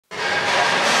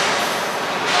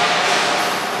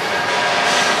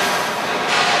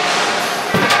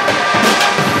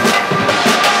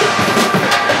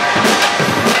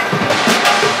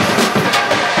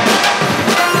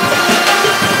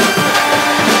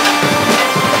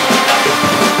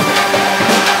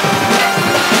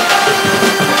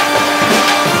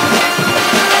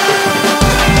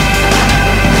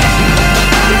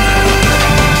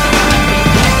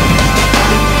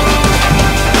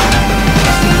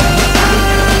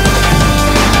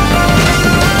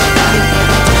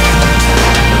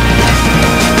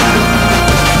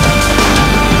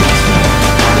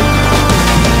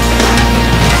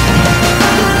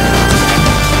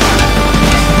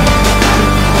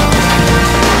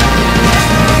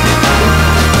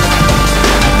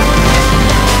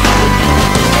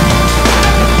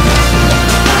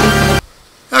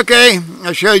Okay,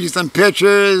 I showed you some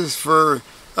pictures for,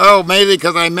 mainly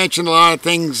because I mentioned a lot of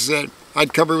things that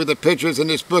I'd covered with the pictures in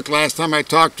this book last time I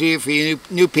talked to you. For you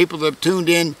new people that have tuned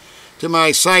in to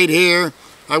my site here,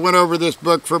 I went over this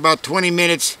book for about 20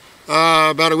 minutes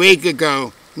about a week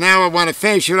ago. Now I want to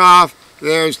finish it off.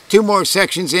 There's 2 more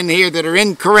sections in here that are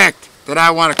incorrect that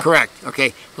I want to correct.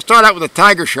 Okay, we'll start out with a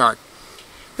tiger shark.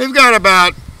 We've got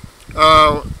about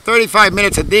 35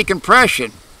 minutes of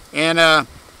decompression,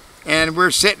 and we're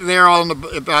sitting there,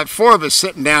 about 4 of us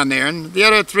sitting down there, and the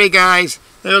other 3 guys,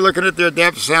 they're looking at their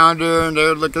depth sounder, and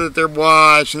they're looking at their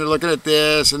watch, and they're looking at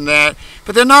this and that,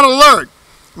 but they're not alert.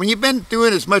 When you've been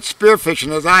doing as much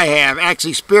spearfishing as I have,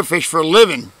 actually spearfish for a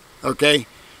living, okay,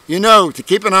 you know to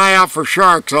keep an eye out for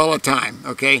sharks all the time,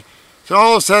 okay? So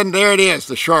all of a sudden, there it is,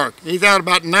 the shark. He's out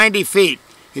about 90 feet.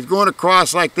 He's going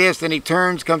across like this, then he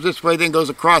turns, comes this way, then goes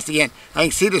across again. I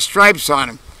can see the stripes on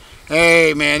him.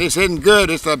 Hey, man, this isn't good.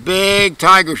 It's a big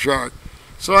tiger shark.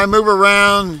 So I move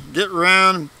around,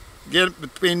 get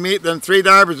between me, them 3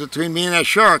 divers between me and that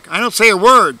shark. I don't say a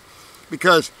word,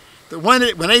 because when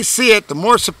they see it, the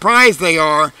more surprised they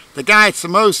are. The guy that's the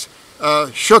most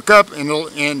shook up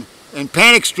and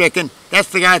panic-stricken, that's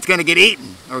the guy that's going to get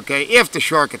eaten, okay, if the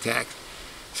shark attacks.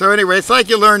 So anyway, it's like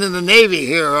you learned in the Navy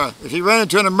here. If you run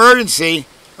into an emergency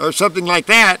or something like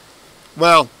that,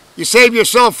 well, you save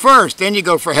yourself first, then you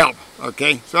go for help,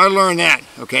 okay? So I learned that,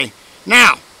 okay?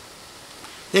 Now,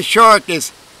 this shark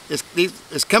is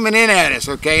coming in at us,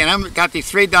 okay? And I've got these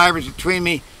 3 divers between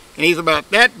me, and he's about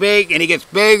that big, and he gets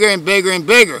bigger and bigger and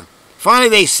bigger. Finally,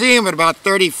 they see him at about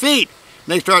 30 feet.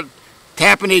 And they start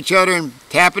tapping each other and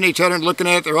looking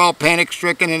at it. They're all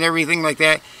panic-stricken and everything like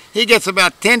that. He gets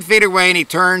about 10 feet away, and he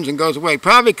turns and goes away,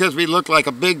 probably because we looked like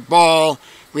a big ball.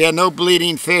 We had no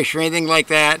bleeding fish or anything like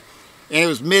that. And it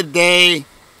was midday.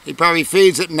 He probably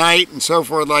feeds at night and so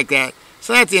forth like that.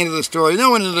 So that's the end of the story. No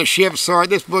one in the ship saw it.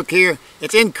 This book here,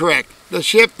 it's incorrect. The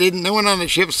ship didn't, no one on the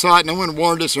ship saw it. No one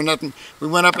warned us or nothing. We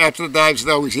went up after the dive, said,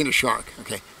 oh, we've seen a shark.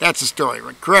 Okay, that's the story.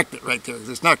 Correct it right there, because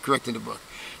it's not correct in the book.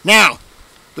 Now,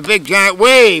 the big giant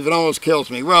wave, it almost kills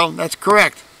me. Well, that's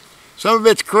correct. Some of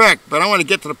it's correct, but I want to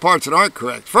get to the parts that aren't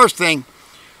correct. First thing,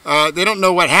 they don't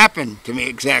know what happened to me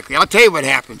exactly. I'll tell you what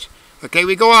happens. Okay,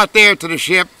 we go out there to the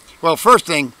ship. Well, first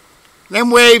thing,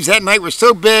 them waves that night were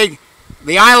so big,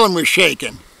 the island was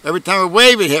shaking. Every time a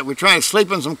wave would hit, we're trying to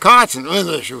sleep on some cots, and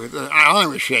the island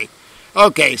was shaking.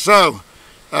 Okay, so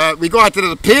we go out to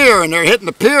the pier, and they're hitting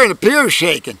the pier, and the pier is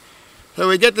shaking. So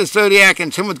we get the Zodiac,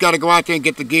 and someone's got to go out there and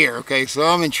get the gear. Okay, so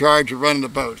I'm in charge of running the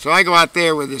boat. So I go out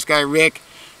there with this guy, Rick.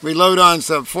 We load on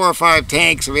some 4 or 5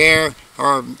 tanks of air,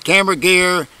 or camera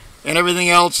gear, and everything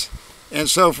else, and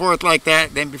so forth like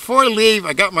that. Then before I leave,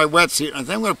 I got my wetsuit. I think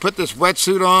I'm going to put this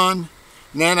wetsuit on.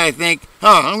 And then I think,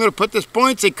 I'm going to put this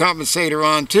buoyancy compensator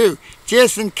on too,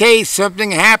 just in case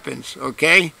something happens,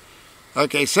 okay?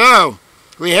 Okay, so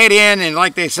we head in, and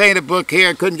like they say in the book here,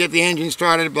 I couldn't get the engine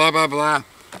started, blah, blah, blah.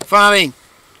 Finally,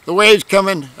 the wave's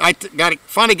coming. I got to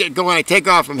finally get going. I take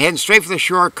off. I'm heading straight for the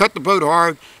shore, cut the boat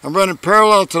hard. I'm running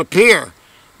parallel to the pier,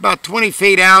 about 20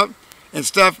 feet out and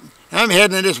stuff. I'm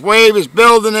heading, and this wave is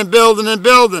building and building and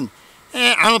building.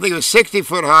 I don't think it was 60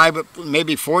 foot high, but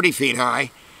maybe 40 feet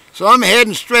high. So I'm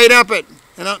heading straight up it,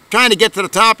 and I'm trying to get to the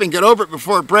top and get over it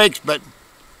before it breaks, but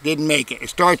didn't make it. It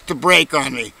starts to break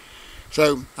on me.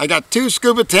 So I got 2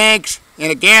 scuba tanks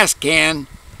and a gas can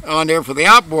on there for the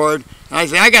outboard. And I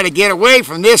say, I got to get away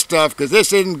from this stuff, because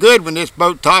this isn't good when this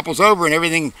boat topples over and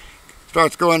everything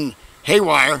starts going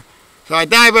haywire. So I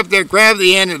dive up there, grab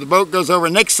the end, and the boat goes over.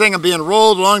 Next thing, I'm being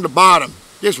rolled along the bottom.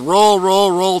 Just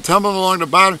roll, tumbling along the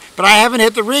bottom. But I haven't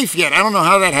hit the reef yet. I don't know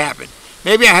how that happened.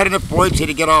 Maybe I had enough buoyancy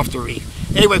to get off the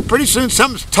reef. Anyway, pretty soon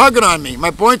something's tugging on me. My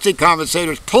buoyancy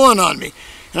compensator's pulling on me.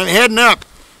 And I'm heading up.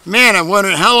 Man, I'm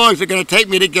wondering how long is it going to take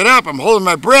me to get up? I'm holding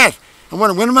my breath. I'm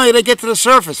wondering, when am I going to get to the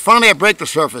surface? Finally, I break the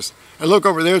surface. I look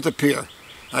over, there's the pier.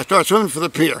 I start swimming for the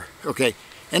pier, okay?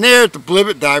 And there's the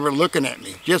blivet diver looking at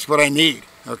me, just what I need,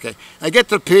 okay? I get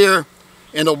to the pier,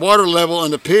 and the water level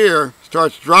on the pier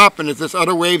starts dropping as this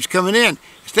other wave's coming in.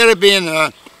 Instead of being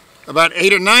about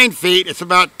 8 or 9 feet, it's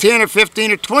about 10 or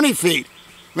 15 or 20 feet.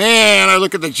 Man, I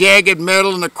look at the jagged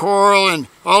metal and the coral and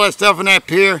all that stuff in that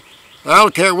pier. I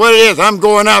don't care what it is, I'm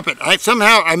going up it.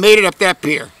 Somehow I made it up that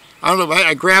pier. I don't know,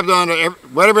 I grabbed on to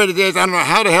whatever it is, I don't know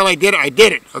how the hell I did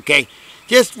it, okay?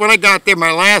 Just when I got there,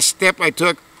 my last step I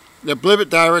took, the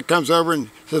blivet diver comes over and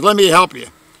says, let me help you.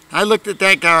 I looked at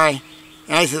that guy,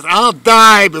 and I said, I'll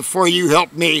die before you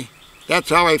help me. That's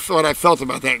how I felt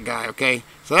about that guy, okay?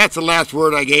 So that's the last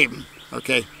word I gave him,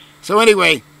 okay? So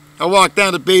anyway, I walked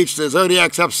down the beach, the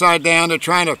Zodiac's upside down, they're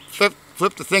trying to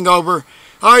flip the thing over.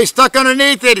 Oh, he's stuck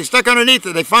underneath it. He's stuck underneath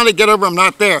it. They finally get over. I'm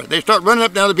not there. They start running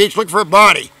up down the beach looking for a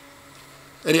body.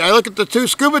 And I look at the 2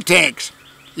 scuba tanks.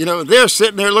 You know, they're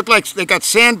sitting there, look like they got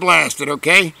sandblasted,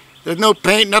 okay? There's no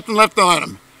paint, nothing left on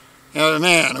them. Oh,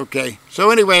 man, okay. So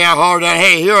anyway, I hollered out,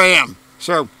 hey, here I am.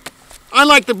 So,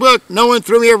 unlike the book, no one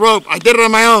threw me a rope. I did it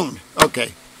on my own.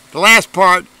 Okay. The last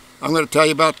part I'm going to tell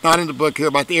you about, not in the book here,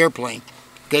 about the airplane.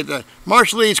 Okay, the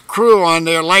Marshallese crew on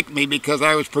there liked me because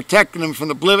I was protecting them from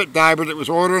the blivet diver that was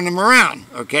ordering them around,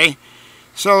 okay?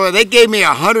 So they gave me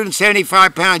a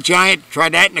 175-pound giant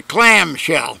trident and a clam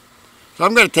shell. So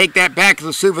I'm going to take that back as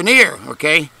a souvenir,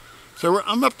 okay? So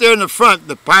I'm up there in the front,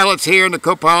 the pilot's here and the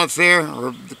co-pilot's there,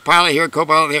 or the pilot here,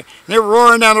 co-pilot there, and they're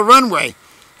roaring down the runway.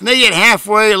 And they get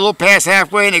halfway, a little past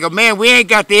halfway, and they go, man, we ain't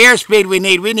got the airspeed we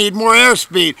need more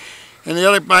airspeed. And the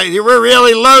other pilot, we're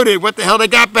really loaded, what the hell they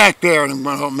got back there? And I'm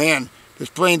going, oh man,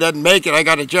 this plane doesn't make it, I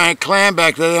got a giant clam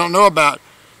back there they don't know about.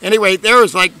 Anyway, there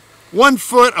was like 1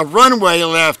 foot of runway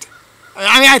left.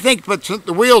 I mean, I think but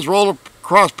the wheels rolled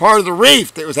across part of the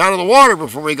reef that was out of the water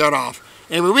before we got off.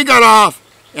 Anyway, we got off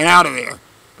and out of there.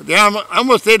 But I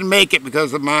almost didn't make it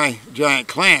because of my giant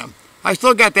clam. I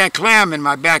still got that clam in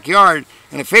my backyard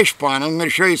in a fish pond. I'm going to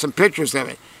show you some pictures of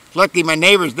it. Luckily, my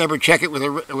neighbors never check it with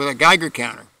a Geiger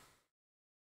counter.